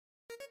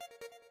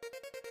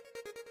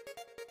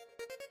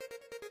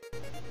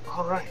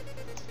Alright.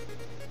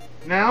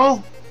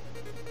 Now,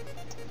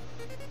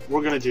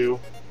 we're going to do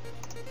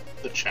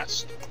the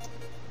chest.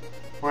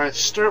 We're going to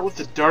start with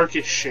the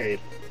darkest shade.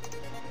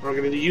 We're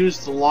going to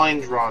use the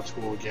line draw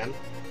tool again.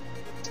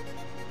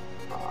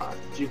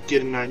 If you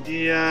get an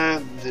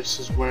idea, this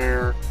is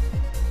where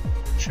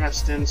the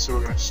chest ends, so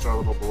we're going to start a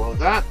little below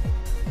that.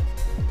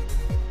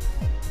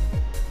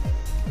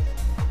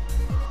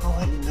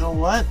 Oh, you know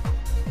what?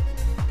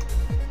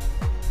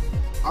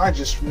 I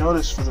just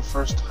noticed for the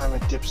first time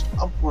it dips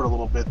upward a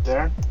little bit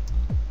there.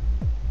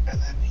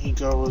 And then he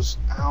goes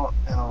out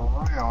and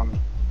around.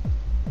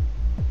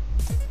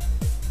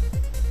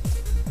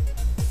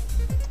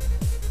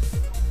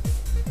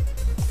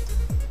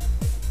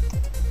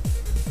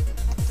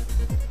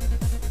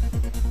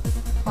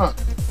 Huh.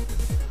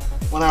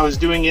 When I was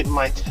doing it in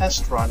my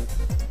test run,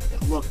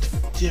 it looked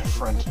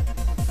different.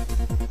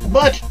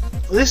 But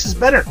this is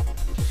better.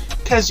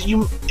 Because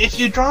if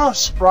you draw a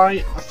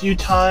sprite a few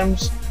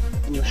times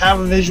and you have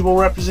a visual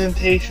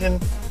representation,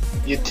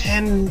 you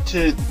tend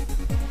to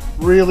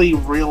really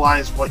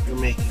realize what you're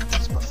making.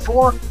 Because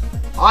before,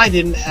 I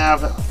didn't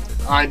have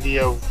an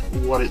idea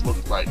of what it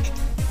looked like.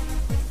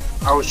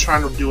 I was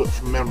trying to do it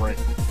from memory.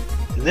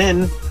 And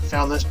then I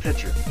found this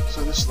picture,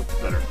 so this looks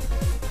better.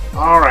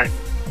 Alright.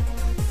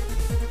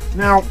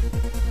 Now,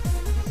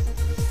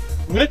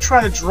 I'm going to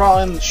try to draw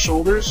in the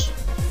shoulders.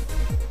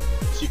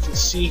 As you can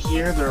see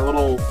here, they're a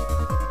little,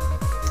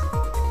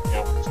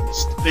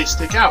 they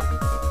stick out.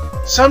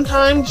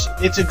 Sometimes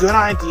it's a good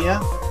idea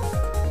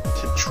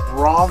to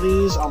draw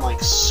these on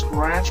like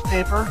scratch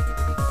paper.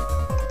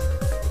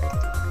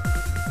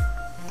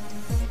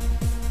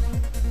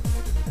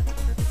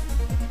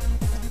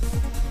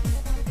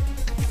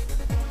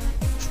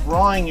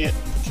 Drawing it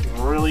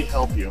can really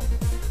help you.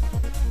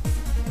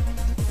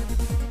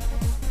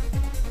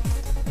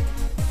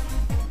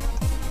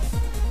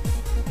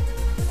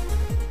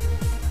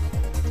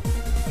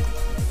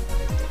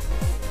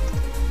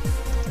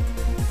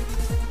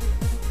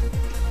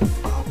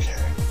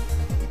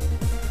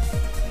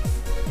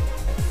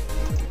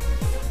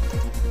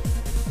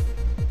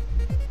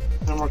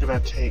 We're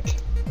going to take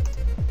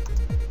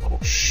a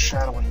little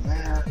shadowing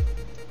there.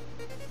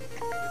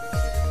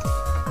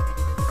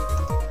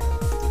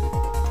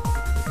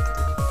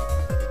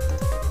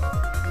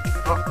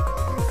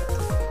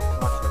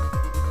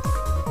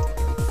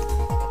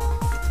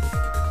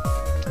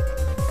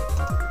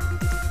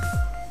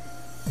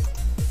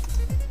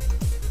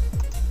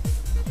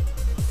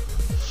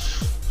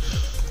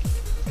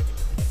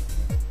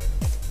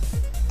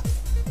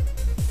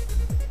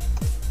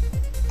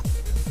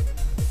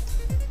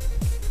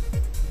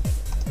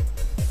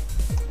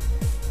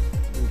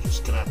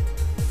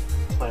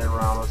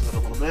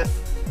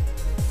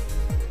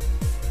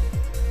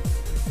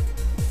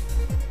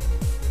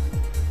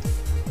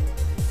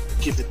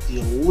 Give it the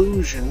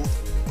illusion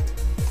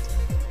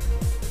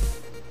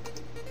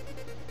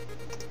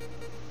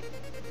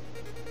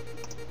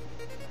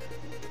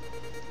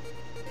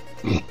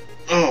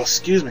oh,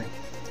 excuse me.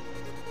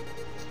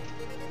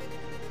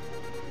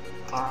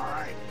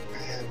 Alright,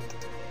 and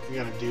we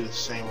gotta do the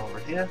same over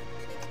here.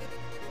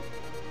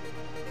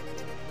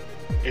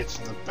 It's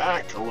in the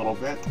back a little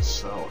bit,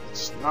 so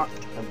it's not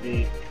gonna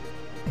be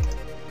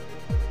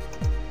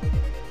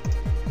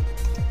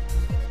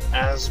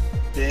as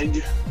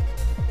big.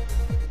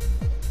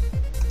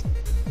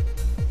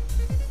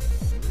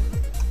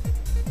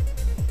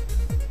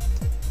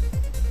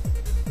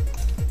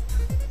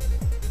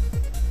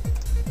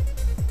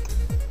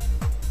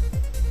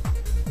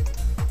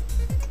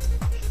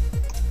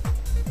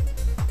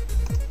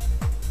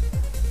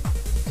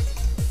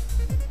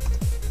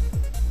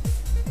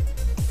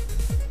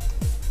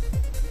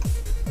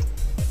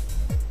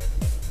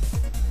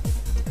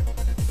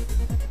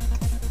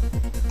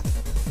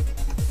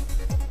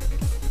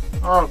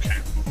 Okay,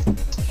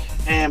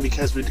 and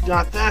because we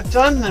got that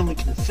done, then we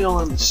can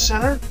fill in the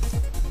center.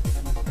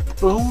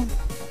 Boom.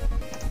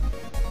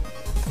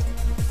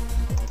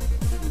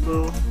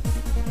 Boom.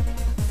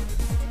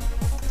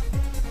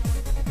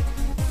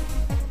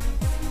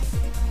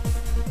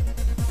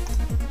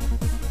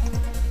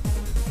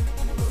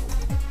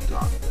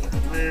 Dot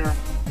there,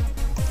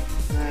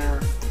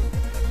 there.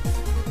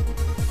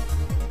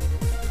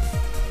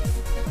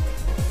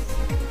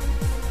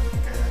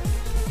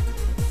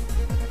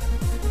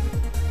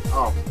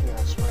 Oh, yeah,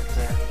 it's right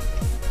there.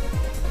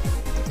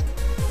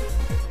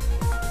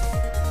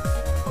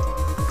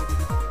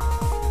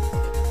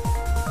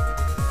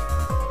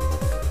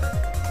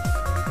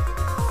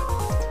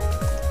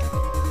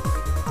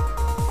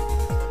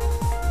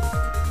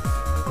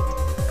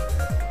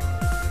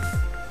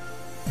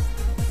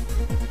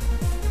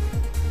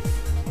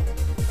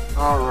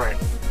 Alright.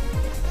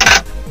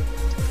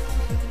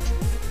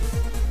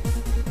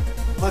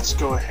 Let's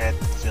go ahead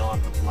and fill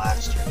in the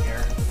blaster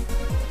here.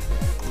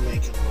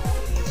 Make it a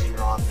little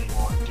easier on me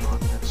while I'm doing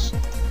this.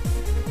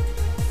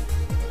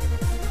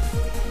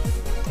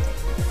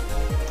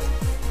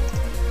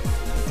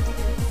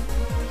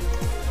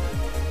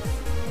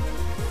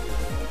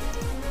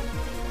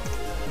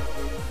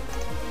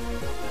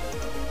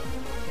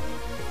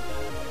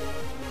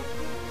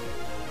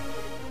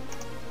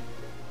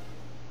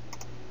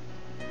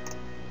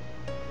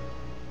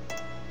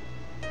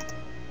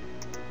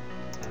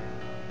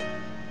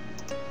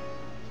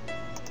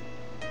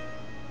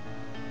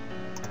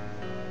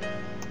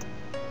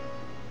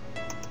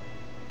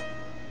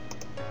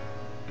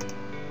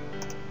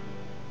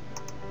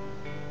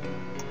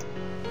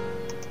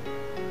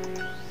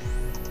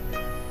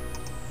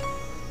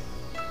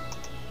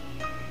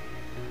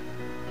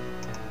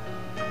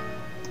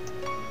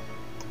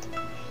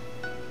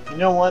 You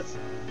know what?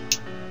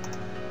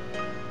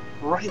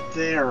 Right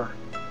there,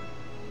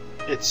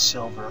 it's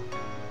silver.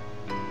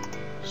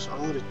 So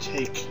I'm going to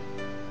take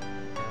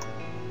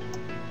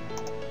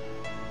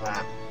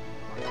that.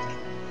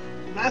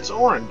 And that's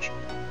orange.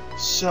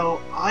 So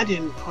I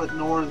didn't put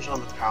an orange on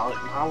the palette,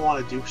 and I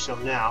want to do so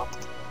now.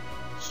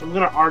 So I'm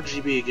going to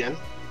RGB again.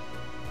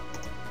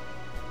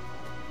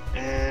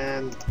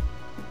 And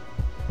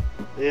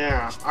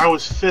yeah, I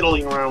was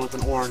fiddling around with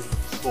an orange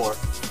before.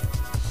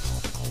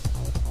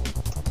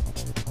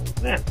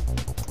 There.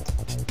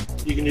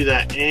 You can do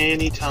that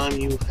anytime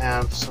you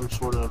have some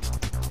sort of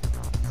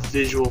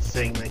visual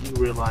thing that you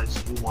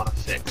realize you want to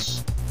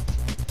fix.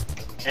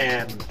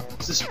 And at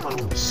this point, I'm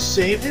going to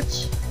save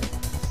it.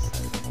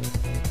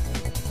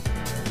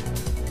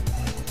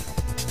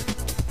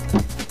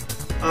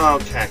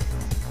 Okay.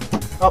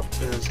 Oh,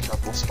 there's a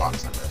couple of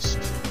spots I missed.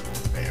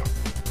 Bam.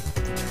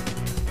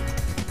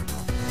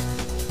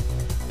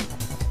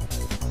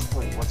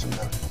 Wait, what's in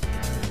that?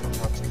 I'm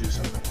about to do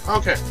something.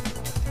 Okay.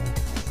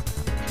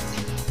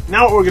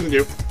 Now what we're going to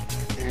do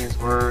is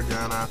we're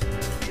going to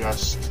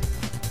just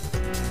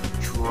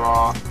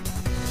draw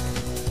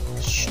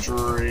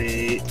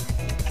straight.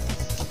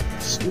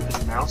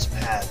 Stupid mouse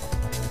pad.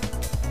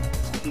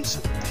 Piece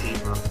of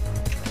paper.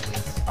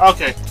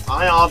 Okay,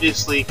 I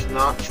obviously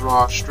cannot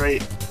draw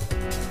straight.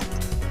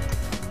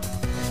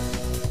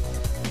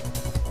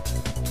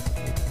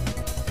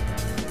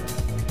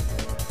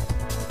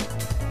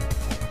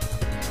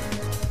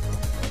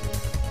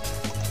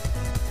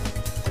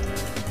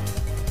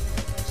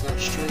 Is that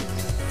straight?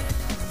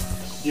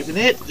 Giving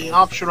it the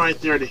option right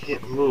there to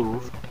hit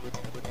move.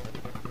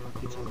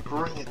 You can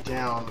bring it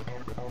down.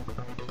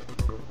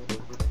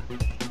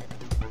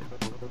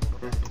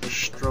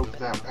 Stroke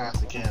that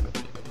path again.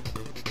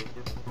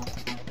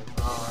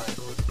 Alright.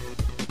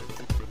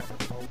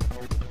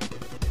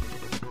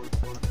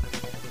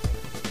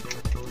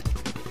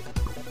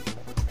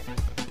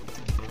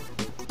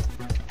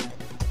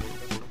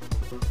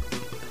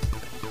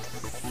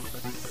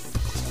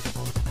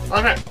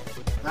 Okay.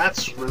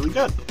 That's really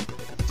good.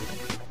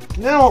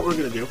 Now what we're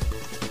going to do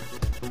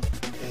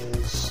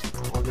is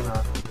we're going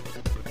to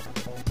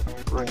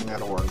bring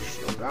that orange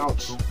field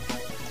out.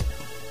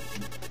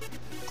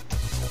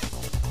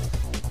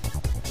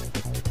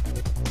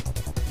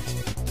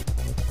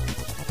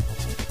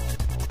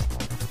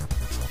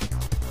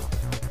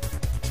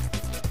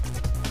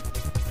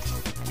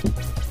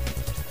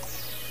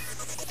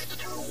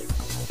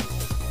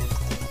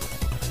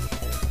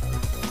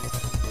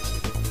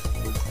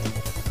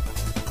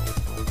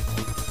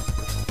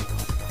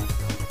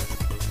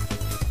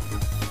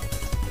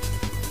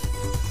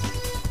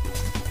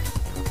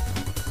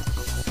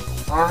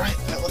 Alright,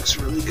 that looks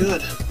really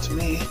good to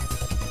me.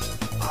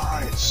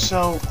 Alright,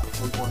 so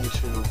we're going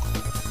to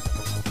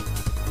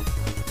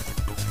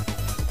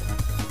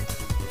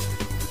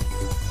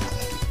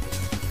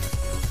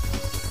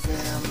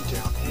bam,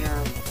 down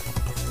here.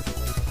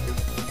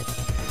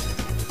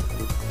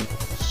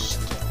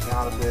 Step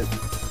out a bit.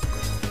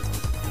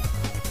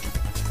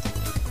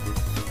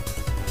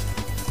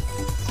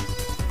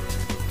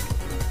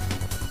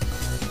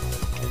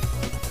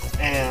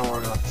 And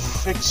we're going to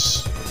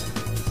fix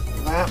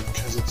that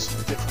because it's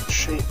a different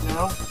shape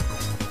now.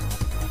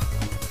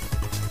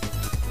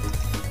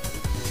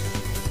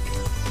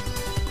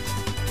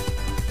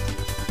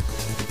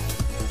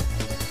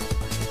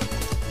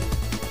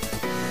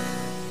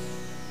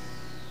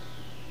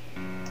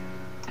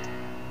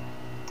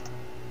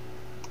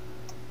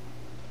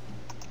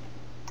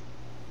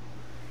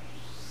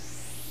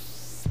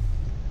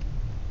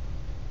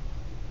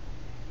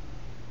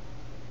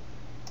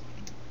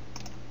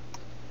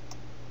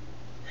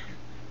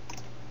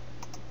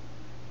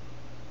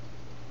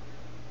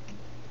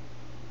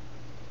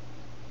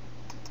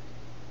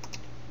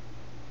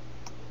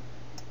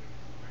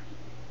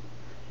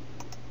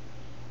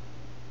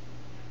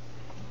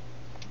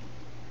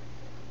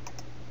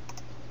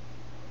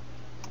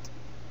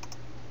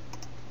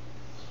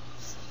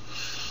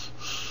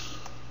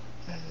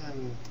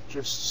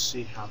 Just to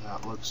see how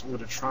that looks. I'm going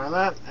to try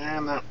that,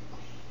 and that